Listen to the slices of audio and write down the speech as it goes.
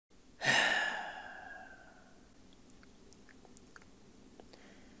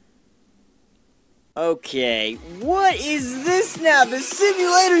Okay, what is this now? The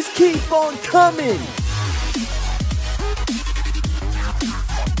simulators keep on coming!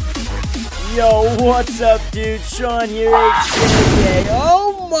 Yo, what's up, dude? Sean here, aka.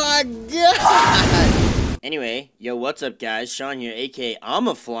 Oh my god! Anyway, yo, what's up, guys? Sean here, aka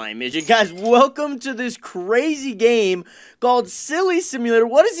ImaFlyNmidget. Guys, welcome to this crazy game called Silly Simulator.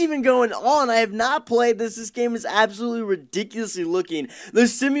 What is even going on? I have not played this. This game is absolutely ridiculously looking. The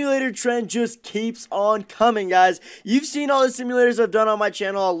simulator trend just keeps on coming, guys. You've seen all the simulators I've done on my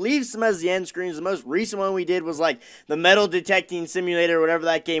channel. I'll leave some as the end screens. The most recent one we did was like the metal detecting simulator, whatever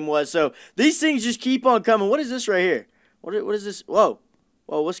that game was. So these things just keep on coming. What is this right here? What is this? Whoa.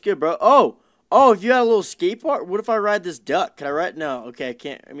 Whoa, what's good, bro? Oh, if you had a little skate park, what if I ride this duck? Can I ride? No, okay, I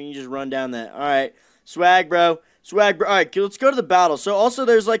can't. I mean, you just run down that. All right, swag, bro. Swag, bro. All right, let's go to the battle. So, also,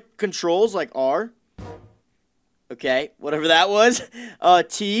 there's, like, controls, like R. Okay, whatever that was.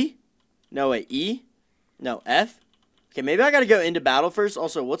 T. No, wait, E. No, F. Okay, maybe I got to go into battle first.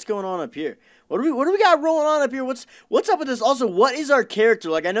 Also, what's going on up here? What do we got rolling on up here? What's up with this? Also, what is our character?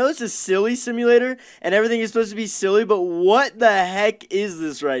 Like, I know it's a silly simulator, and everything is supposed to be silly, but what the heck is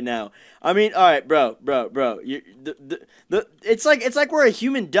this right now? I mean, all right, bro. It's like we're a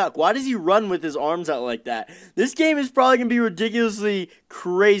human duck. Why does he run with his arms out like that? This game is probably gonna be ridiculously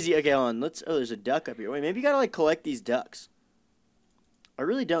crazy. Okay, hold on. Oh, there's a duck up here. Wait, maybe you gotta like collect these ducks. I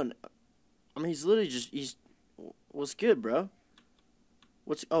really don't. I mean, he's literally just what's good, bro?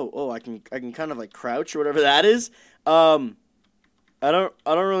 I can kind of like crouch or whatever that is. I don't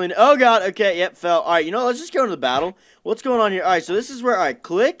really know. Oh god, okay, yep, fell. Alright, you know, let's just go into the battle. What's going on here? Alright, so this is where I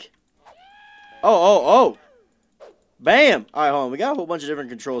click. Oh. Bam! Alright, hold on. We got a whole bunch of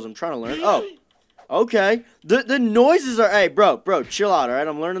different controls. I'm trying to learn. Oh. Okay. The noises are hey, bro, chill out, alright?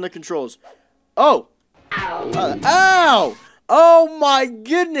 I'm learning the controls. Oh! Ow! Oh my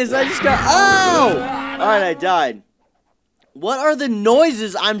goodness, I just got ow! Alright, I died. What are the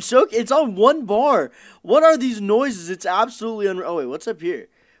noises? It's on one bar. What are these noises? It's absolutely unreal. Oh, wait, what's up here?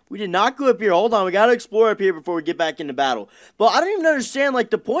 We did not go up here. Hold on, we gotta explore up here before we get back into battle. But I don't even understand, like,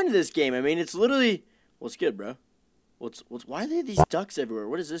 the point of this game. I mean, it's literally... What's good, bro? Why are there these ducks everywhere?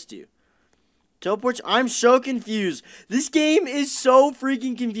 What does this do? Teleports? I'm so confused. This game is so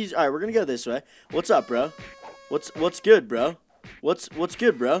freaking confused. Alright, we're gonna go this way. What's up, bro? What's good, bro? What's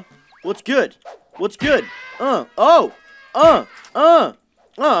good, bro? What's good? What's good? I'm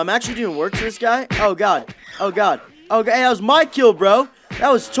actually doing work to this guy. Oh god. Hey, that was my kill, bro. That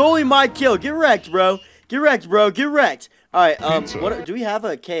was totally my kill. Get wrecked, bro. Get wrecked. Alright, what do we have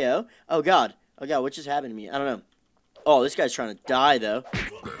a KO? Oh god, what just happened to me? I don't know. Oh, this guy's trying to die though.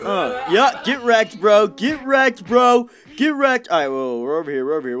 Yeah, get wrecked, bro. Get wrecked. Alright, whoa, we're over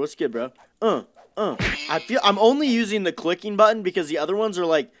here. What's good, bro? I'm only using the clicking button because the other ones are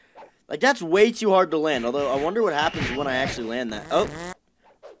like that's way too hard to land. Although, I wonder what happens when I actually land that. Oh.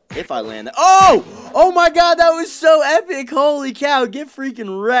 If I land that. Oh! Oh my god, that was so epic. Holy cow, get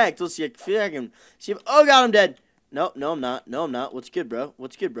freaking wrecked. Let's see. I feel like I can see if... Oh god, I'm dead. No, I'm not. What's good, bro?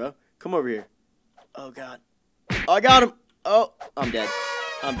 Come over here. Oh god. Oh, I got him. Oh, I'm dead.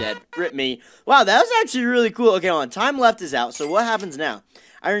 Rip me. Wow, that was actually really cool. Okay, hold on. Time left is out. So what happens now?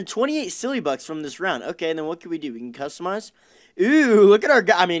 I earned 28 silly bucks from this round. Okay, and then what can we do? We can customize. Ooh, look at our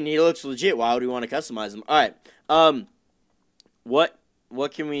guy. I mean, he looks legit. Why would we want to customize him? Alright.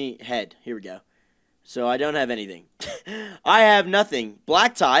 What can we head? Here we go. So, I don't have anything. I have nothing.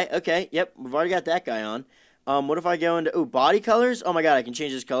 Black tie. Okay, yep. We've already got that guy on. What if I go into... Ooh, body colors? Oh my god, I can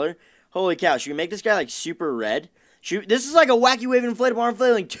change this color. Holy cow. Should we make this guy, like, super red? This is like a wacky wave inflatable arm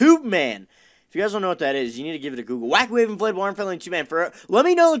flailing tube man. If you guys don't know what that is, you need to give it a Google. Wacky wave inflatable arm flailing tube man. Let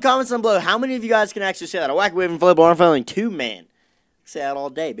me know in the comments down below how many of you guys can actually say that. A wacky wave inflatable arm flailing tube man. Say that all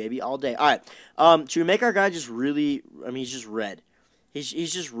day, baby, all day. All right. Should we make our guy just really? I mean, he's just red. He's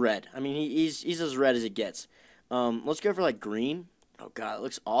just red. I mean, he's as red as it gets. Let's go for like green. Oh god, it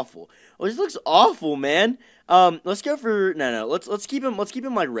looks awful. Oh, this looks awful, man. Let's go for no. Let's keep him. Let's keep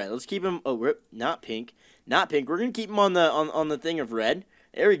him like red. Let's keep him. Oh, not pink. We're gonna keep him on the thing of red.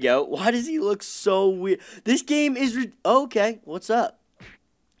 There we go. Why does he look so weird? This game is... okay, what's up?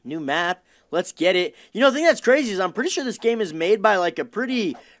 New map. Let's get it. You know, the thing that's crazy is I'm pretty sure this game is made by, like, a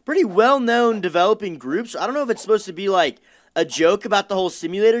pretty well-known developing group. So I don't know if it's supposed to be, like, a joke about the whole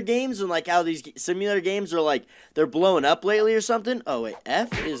simulator games and, like, how these simulator games are, like, they're blowing up lately or something. Oh, wait.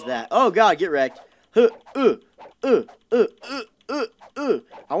 F is that. Oh, God, get wrecked. I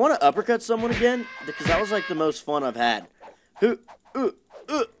want to uppercut someone again because that was, like, the most fun I've had.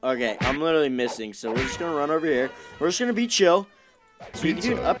 Okay, I'm literally missing, so we're just gonna run over here. We're just gonna be chill. So you can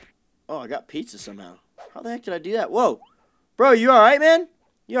do an up... Oh, I got pizza somehow. How the heck did I do that? Whoa. Bro, you alright, man?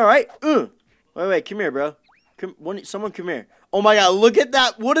 You alright? Wait, come here, bro. Someone come here. Oh my god, look at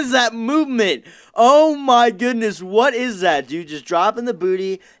that. What is that movement? Oh my goodness, what is that, dude? Just dropping the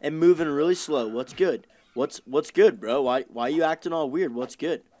booty and moving really slow. What's good? What's good, bro? Why are you acting all weird? What's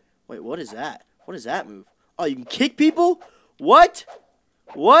good? Wait, what is that? What is that move? Oh, you can kick people? What?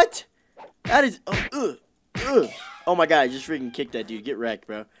 What? That is... Oh my god, I just freaking kicked that dude. Get wrecked,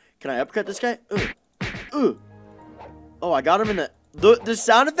 bro. Can I uppercut this guy? Oh, I got him in the... The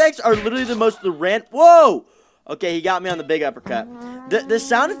sound effects are literally Whoa! Okay, he got me on the big uppercut. The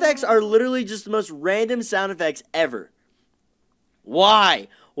sound effects are literally just the most random sound effects ever. Why?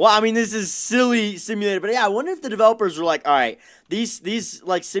 Well, I mean, this is silly simulator, but yeah, I wonder if the developers were like, all right, these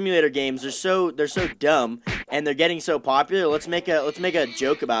like simulator games are they're so dumb and they're getting so popular. Let's make a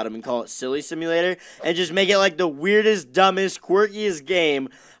joke about them and call it Silly Simulator and just make it like the weirdest, dumbest, quirkiest game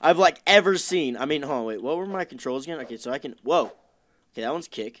I've like ever seen. I mean, hold on, wait, what were my controls again? Okay, so I can okay, that one's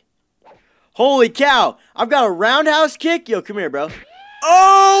kick. Holy cow! I've got a roundhouse kick. Yo, come here, bro.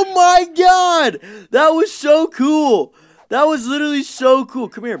 Oh my god! That was so cool. That was literally so cool.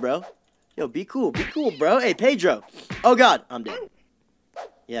 Come here, bro. Yo, be cool, bro. Hey, Pedro. Oh god, I'm dead.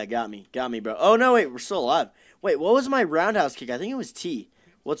 Yeah, got me, bro. Oh no, wait, we're still alive. Wait, what was my roundhouse kick? I think it was T.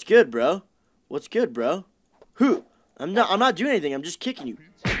 What's good, bro? What's good, bro? Who? I'm not doing anything. I'm just kicking you.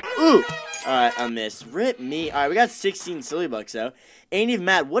 Ooh. All right, I missed. Rip me. All right, we got 16 silly bucks though. Ain't even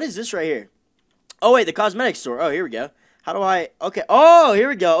mad. What is this right here? Oh wait, the cosmetic store. Oh, here we go. How do I... Okay. Oh, here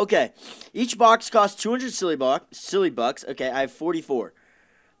we go. Okay. Each box costs 200 silly bucks. Okay, I have 44.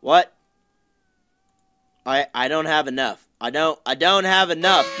 What? I don't have enough. I don't have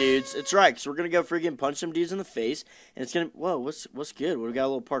enough, dudes. It's right, so we're gonna go freaking punch some dudes in the face, and it's gonna... Whoa, what's good? We got a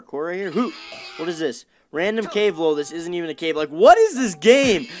little parkour right here. Who? What is this? Random cave lol. This isn't even a cave. Like, what is this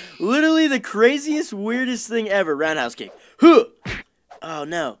game? Literally the craziest, weirdest thing ever. Roundhouse kick. Who? Oh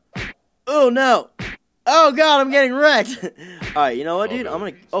no. Oh no. Oh god, I'm getting wrecked. Alright, you know what, dude? I'm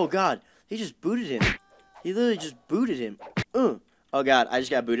gonna... Oh god, he just booted him. He literally just booted him. Oh god, I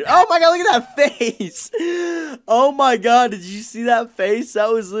just got booted. Oh my god, look at that face. Oh my god, did you see that face? That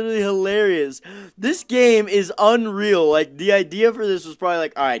was literally hilarious. This game is unreal. Like, the idea for this was probably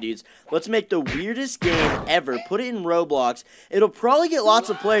like, alright, dudes, let's make the weirdest game ever. Put it in Roblox. It'll probably get lots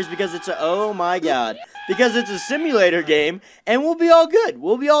of players because it's a... Oh my god. Because it's a simulator game, and we'll be all good.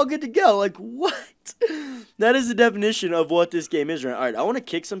 We'll be all good to go. Like, what? That is the definition of what this game is right now. Alright, I want to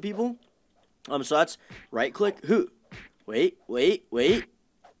kick some people. So that's right click. Who? Wait.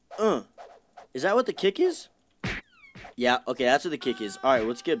 Is that what the kick is? Yeah, okay, that's what the kick is. Alright,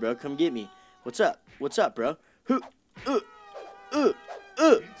 what's good, bro? Come get me. What's up? What's up, bro? Who? I don't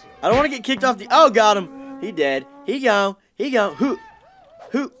want to get kicked off the... Oh, got him. He dead. He gone. Who?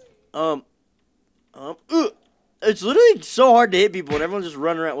 It's literally so hard to hit people and everyone's just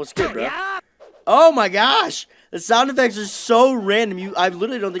running around. What's good, bro? Oh my gosh! The sound effects are so random. I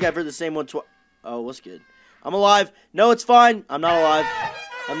literally don't think I've heard the same one twice. Oh, what's good? I'm alive. No, it's fine. I'm not alive.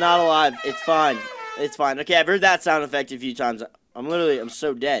 I'm not alive. It's fine. It's fine. Okay, I've heard that sound effect a few times. I'm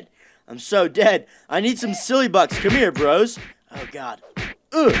so dead. I'm so dead. I need some silly bucks. Come here, bros. Oh god.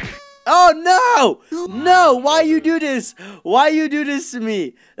 Oh no! No! Why you do this? Why you do this to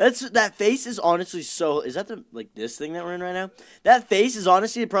me? That face is honestly so... Is that this thing that we're in right now? That face is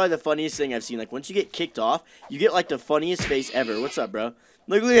honestly probably the funniest thing I've seen. Like, once you get kicked off, you get like the funniest face ever. What's up, bro?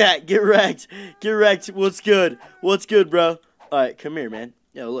 Look at that. Get wrecked. Get wrecked. What's good? What's good, bro? Alright, come here, man.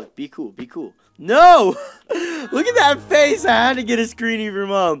 Yo, look. Be cool. Be cool. No! Look at that face. I had to get a screenie for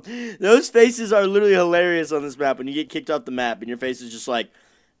mom. Those faces are literally hilarious on this map. When you get kicked off the map and your face is just like...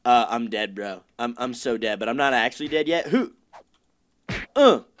 I'm dead, bro. I'm so dead, but I'm not actually dead yet. Who?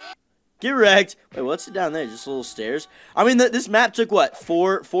 Get wrecked. Wait, what's it down there? Just little stairs? I mean, this map took, what,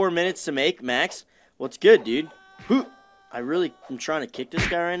 4 minutes to make, max? What's good, dude? Who? I'm trying to kick this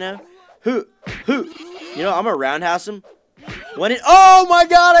guy right now. Who? You know, I'm gonna roundhouse him. Oh my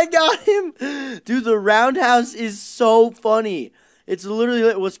god, I got him! Dude, the roundhouse is so funny. It's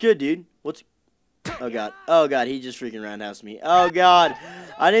literally, what's good, dude? Oh god, he just freaking roundhoused me. Oh god,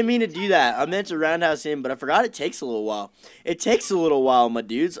 I didn't mean to do that. I meant to roundhouse him, but I forgot it takes a little while. It takes a little while, my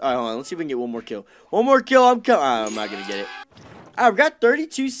dudes. Alright, hold on, let's see if we can get one more kill. One more kill, I'm not gonna get it. Alright, we got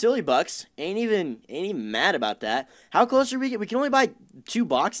 32 silly bucks. Ain't even mad about that. How close are we? We can only buy 2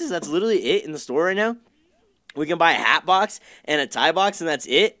 boxes. That's literally it in the store right now. We can buy a hat box and a tie box, and that's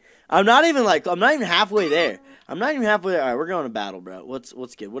it. I'm not even halfway there. Alright, we're going to battle, bro.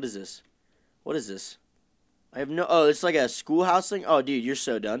 What's good? What is this? What is this? I have no... Oh, it's like a schoolhouse thing? Oh, dude, you're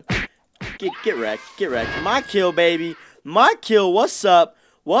so done. Get wrecked. Get wrecked. My kill, baby. My kill. What's up?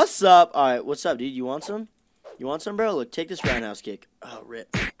 What's up? Alright, what's up, dude? You want some? You want some, bro? Look, take this roundhouse kick. Oh,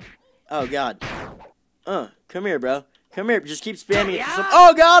 rip. Oh, God. Come here, bro. Come here. Just keep spamming it.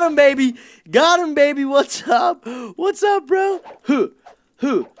 Oh, got him, baby. Got him, baby. What's up? What's up, bro? Who?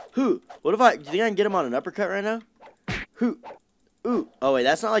 What if do you think I can get him on an uppercut right now? Ooh. Oh, wait.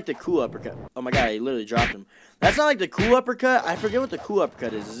 That's not like the cool uppercut. Oh, my God. I literally dropped him. That's not like the cool uppercut. I forget what the cool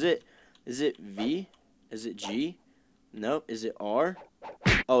uppercut is. Is it V? Is it G? Nope. Is it R?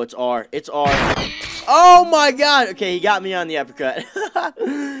 Oh, it's R. It's R. Oh, my God. Okay, he got me on the uppercut.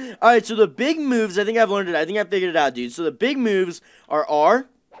 All right, so the big moves, I think I've learned it. I think I figured it out, dude. So the big moves are R,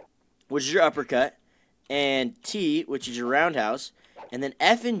 which is your uppercut, and T, which is your roundhouse. And then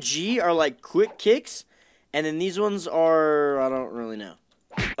F and G are like quick kicks. And then these ones are, I don't really know.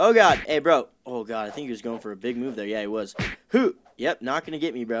 Oh, God. Hey, bro. Oh, God, I think he was going for a big move there. Yeah, he was. Yep, not going to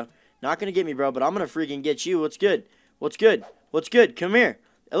get me, bro. Not going to get me, bro, but I'm going to freaking get you. What's good? What's good? What's good? Come here.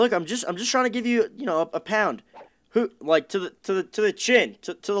 Hey, look, I'm just trying to give you, you know, a pound. Like to the chin,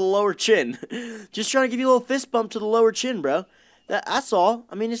 to the lower chin. Just trying to give you a little fist bump to the lower chin, bro. That's all.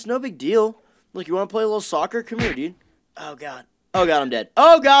 I mean, it's no big deal. Look, you want to play a little soccer? Come here, dude. Oh, God. Oh, God, I'm dead.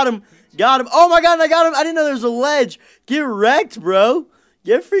 Oh, got him. Got him. Oh, my God, I got him. I didn't know there was a ledge. Get wrecked, bro.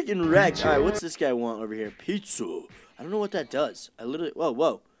 Get freaking wrecked. All right, what's this guy want over here? Pizza. I don't know what that does. I literally...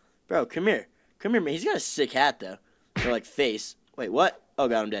 Whoa. Bro, come here. Come here, man. He's got a sick hat, though. Or, like, face. Wait, what? Oh,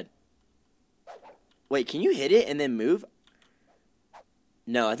 God, I'm dead. Wait, can you hit it and then move?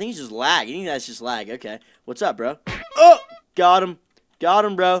 No, I think he's just lag. I think that's just lag. Okay. What's up, bro? Oh! Got him. Got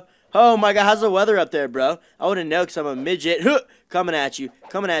him, bro. Oh, my God. How's the weather up there, bro? I wouldn't know because I'm a midget. Coming at you.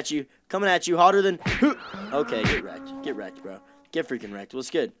 Coming at you. Coming at you harder than... Okay, get wrecked. Get wrecked, bro. Get freaking wrecked. What's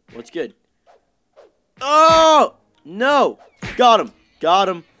good? What's good? Oh! No! Got him. Got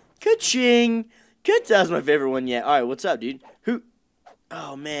him. Ka-ching. That's my favorite one yet. All right, what's up, dude?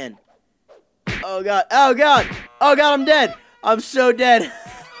 Oh, man. Oh, God. Oh, God. Oh, God, I'm dead. I'm so dead.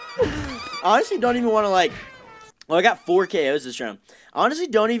 I honestly don't even want to, like... Well, I got 4 KOs this round. I honestly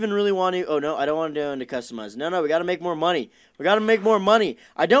don't even really want to... Oh, no, I don't want to do it into customize. No, we got to make more money. We got to make more money.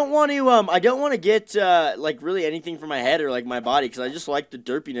 I don't want to get, like, really anything for my head or, like, my body, because I just like the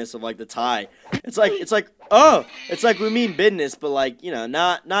derpiness of, like, the tie. It's like, oh, it's like we mean business, but, like, you know,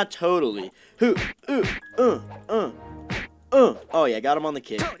 not totally. Oh, yeah, got him on the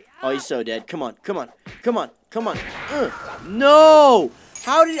kick. Oh, he's so dead. Come on. No!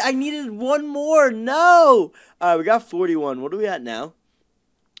 How did... I needed one more. No! Alright, we got 41. What are we at now?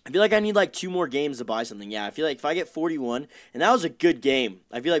 I feel like I need, like, 2 more games to buy something. Yeah, I feel like if I get 41... And that was a good game.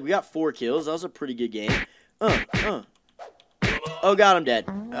 I feel like we got 4 kills. That was a pretty good game. Oh, God, I'm dead.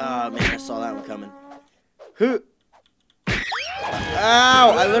 Oh, man, I saw that one coming.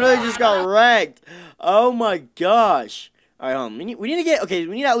 Ow! I literally just got wrecked. Oh, my gosh. Alright, hold on. We need to get... Okay,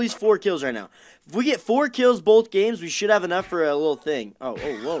 we need at least 4 kills right now. If we get 4 kills both games, we should have enough for a little thing. Oh,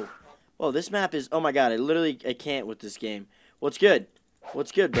 whoa. Whoa, this map is... Oh, my God. I can't with this game. What's good?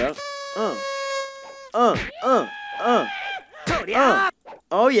 What's good, bro? Oh,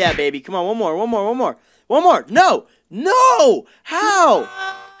 yeah, baby. Come on, one more. No!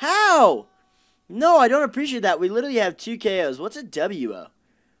 How? No, I don't appreciate that. We literally have 2 KOs. What's a WO?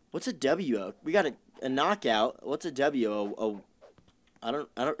 We got a knockout. What's a WO? I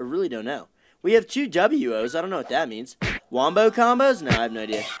really don't know. We have 2 WOs. I don't know what that means. Wombo combos? No, I have no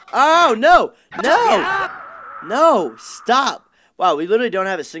idea. Oh, no! No! Stop! Wow, we literally don't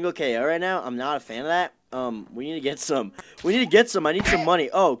have a single KO right now. I'm not a fan of that. We need to get some. I need some money.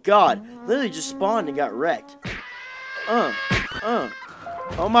 Oh, God. Literally just spawned and got wrecked. Oh,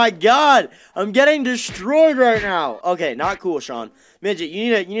 my God. I'm getting destroyed right now. Okay, not cool, Sean. Midget, you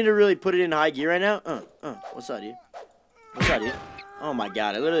need to really put it in high gear right now. What's up, dude? Oh, my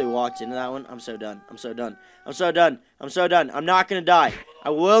God. I literally walked into that one. I'm so done. I'm not going to die. I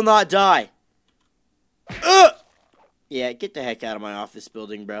will not die. Yeah, get the heck out of my office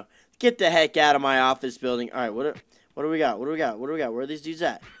building, bro. Get the heck out of my office building. All right, what do we got? Where are these dudes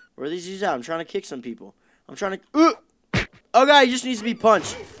at? I'm trying to kick some people. I'm trying to... Oh, God, he just needs to be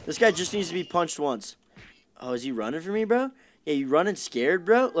punched. This guy just needs to be punched once. Oh, is he running for me, bro? Yeah, you running scared,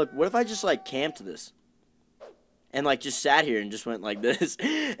 bro? Look, what if I just, like, camped this? And, like, just sat here and just went like this.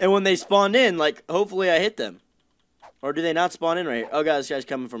 And when they spawned in, like, hopefully I hit them. Or do they not spawn in right here? Oh, God, this guy's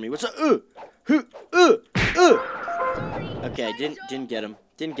coming for me. What's up? Okay, didn't get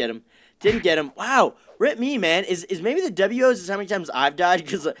him. Wow, rip me, man. Is maybe the WOs is how many times I've died?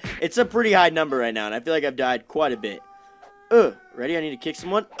 Because it's a pretty high number right now, and I feel like I've died quite a bit. Ready? I need to kick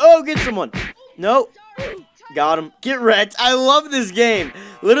someone. Oh, get someone. No. Got him. Get wrecked. I love this game.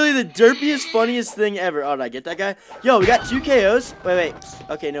 Literally the derpiest, funniest thing ever. Oh, did I get that guy? Yo, we got 2 KOs. Wait.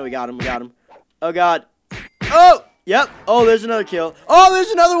 Okay, no, we got him. Oh, God. Oh, Yep. Oh, there's another kill. Oh, there's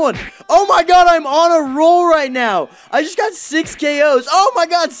another one. Oh my god, I'm on a roll right now. I just got 6 KOs. Oh my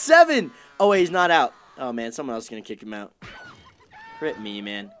god, 7. Oh wait, he's not out. Oh man, someone else is gonna kick him out. Rip me,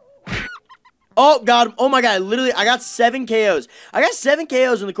 man. Oh, got him. Oh my god, literally, I got 7 KOs. I got 7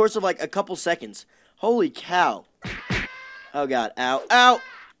 KOs in the course of like a couple seconds. Holy cow. Oh god, ow, ow.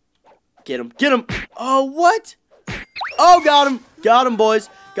 Get him, get him. Oh, what? Oh, got him. Got him, boys.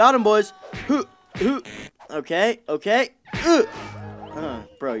 Got him, boys. Okay, okay.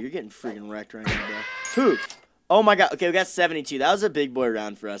 Bro, you're getting freaking wrecked right now, bro. Oh my god. Okay, we got 72. That was a big boy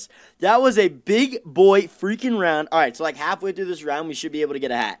round for us. That was a big boy freaking round. All right, so like halfway through this round, we should be able to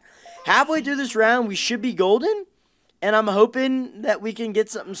get a hat. Halfway through this round, we should be golden. And I'm hoping that we can get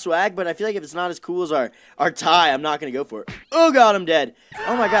something swag, but I feel like if it's not as cool as our tie, I'm not going to go for it. Oh, god, I'm dead.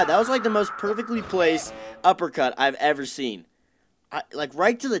 Oh, my God. That was like the most perfectly placed uppercut I've ever seen. Like,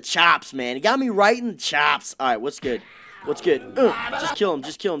 right to the chops, man. He got me right in the chops. All right, what's good? What's good? Just kill him.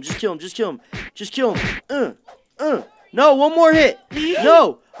 Just kill him. Just kill him. Just kill him. Just kill him. No, one more hit.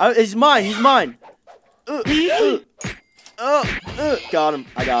 No. He's mine. He's mine. Got him.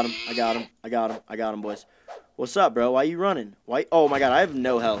 I got him. I got him. I got him. I got him, boys. What's up, bro? Why are you running? Why? Oh, my God. I have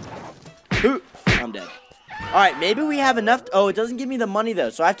no health. I'm dead. All right. Maybe we have enough. Oh, it doesn't give me the money, though.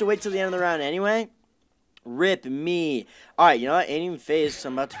 So I have to wait till the end of the round anyway. Rip me. All right. You know what? Ain't even phased. So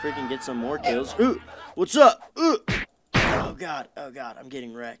I'm about to freaking get some more kills. What's up? Oh, God. Oh, God. I'm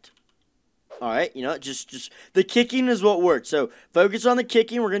getting wrecked. All right. You know, just the kicking is what works. So focus on the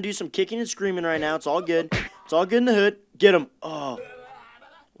kicking. We're going to do some kicking and screaming right now. It's all good. It's all good in the hood. Get him. Oh.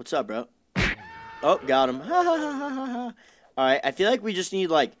 What's up, bro? Oh, got him. All right, I feel like we just need,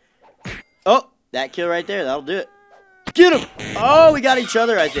 like... Oh, that kill right there. That'll do it. Get him. Oh, we got each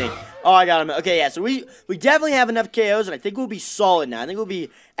other, I think. Oh, I got him. Okay, yeah, so we definitely have enough KOs, and I think we'll be solid now. I think we'll be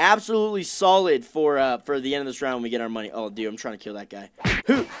absolutely solid for the end of this round when we get our money. Oh, dude, I'm trying to kill that guy.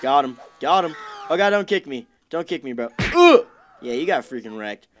 Got him. Got him. Oh, God, don't kick me. Don't kick me, bro. Yeah, you got freaking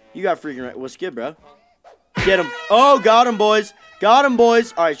wrecked. You got freaking wrecked. What's good, bro? Get him. Oh, got him, boys. Got him,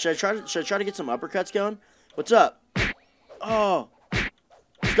 boys. All right, should I try to get some uppercuts going? What's up? Oh.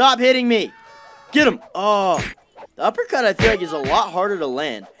 Stop hitting me. Get him. Oh. The uppercut, I feel like, is a lot harder to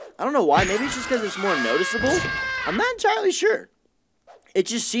land. I don't know why. Maybe it's just because it's more noticeable. I'm not entirely sure. It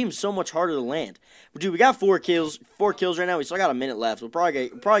just seems so much harder to land. Dude, we got 4 kills right now. We still got a minute left. We'll probably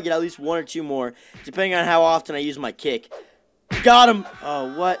get at least 1 or 2 more, depending on how often I use my kick. Got him.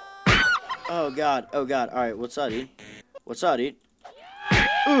 Oh, what? Oh, God. Oh, God. All right. What's up, dude? What's up, dude?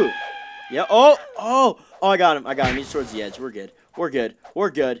 Yeah. Oh, I got him. I got him. He's towards the edge. We're good. We're good. We're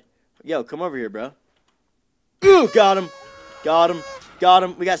good. Yo, come over here, bro. Got him. Got him. Got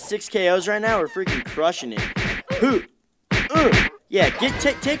him. We got 6 KOs right now. We're freaking crushing it. Yeah,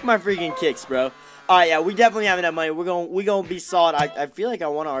 take my freaking kicks, bro. All right, yeah, we definitely have enough money. We're gonna be solid. I feel like I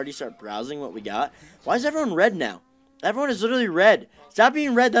want to already start browsing what we got. Why is everyone red now? Everyone is literally red. Stop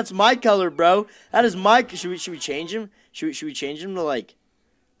being red. That's my color, bro. That is my... Should we change him? Should we change him to, like...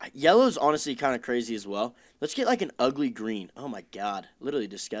 Yellow's honestly kind of crazy as well. Let's get, like, an ugly green. Oh, my God. Literally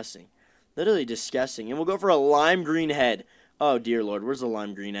disgusting. Literally disgusting. And we'll go for a lime green head. Oh, dear Lord. Where's the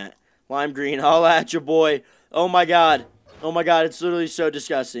lime green at? Lime green. Holla at your boy. Oh, my God. Oh, my God. It's literally so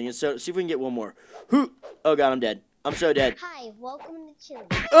disgusting. It's so... See if we can get one more. Oh, God. I'm dead. I'm so dead. Hi. Welcome to Chili.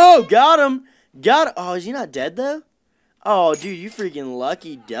 Oh, got him. Got him. Oh, is he not dead, though? Oh, dude, you freaking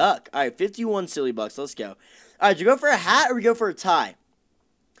lucky duck. All right, 51 silly bucks. Let's go. All right, do you go for a hat or we go for a tie?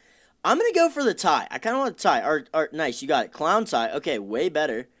 I'm going to go for the tie. I kind of want a tie. Or, nice, you got it. Clown tie. Okay, way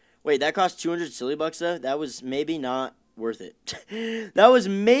better. Wait, that cost 200 silly bucks, though? That was maybe not worth it. That was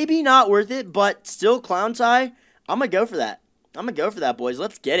maybe not worth it, but still clown tie. I'm going to go for that. I'm going to go for that, boys.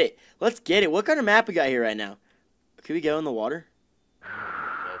 Let's get it. Let's get it. What kind of map we got here right now? Can we go in the water?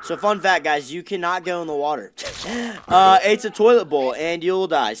 So, fun fact, guys, you cannot go in the water. It's a toilet bowl, and you'll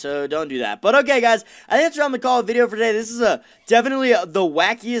die, so don't do that. But, okay, guys, I think that's around the call video for today. This is definitely the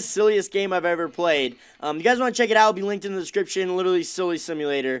wackiest, silliest game I've ever played. You guys want to check it out, it'll be linked in the description. Literally silly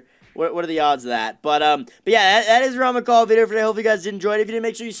simulator. What are the odds of that? But yeah, that is around the call video for today. Hopefully, you guys did enjoy it. If you did,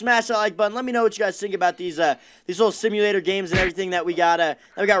 make sure you smash that like button. Let me know what you guys think about these little simulator games and everything that we got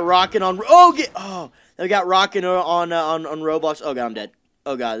rocking on. That we got rocking on Roblox. Oh, God, I'm dead.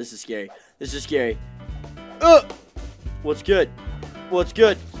 Oh, God, this is scary. This is scary. What's good? What's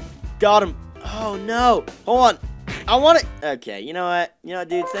good? Got him. Oh, no. Hold on. I want it. Okay, you know what? You know,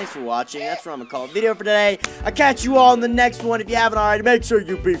 dudes, thanks for watching. That's what I'm going to call it video for today. I'll catch you all in the next one. If you haven't already, make sure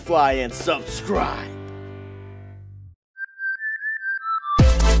you be fly and subscribe.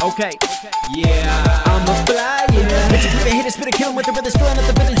 Okay. Yeah. I'm a fly, yeah. Bitch, you hit a spit a kill with the brothers, filling up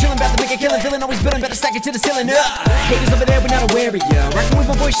the building, chilling about the make a killing, feeling always feeling better, stack it to the ceiling. Haters over there, we're not aware of ya. Rockin' with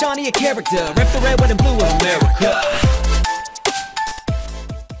my boy Shawnee, a character. Rep the red, white, and blue of America.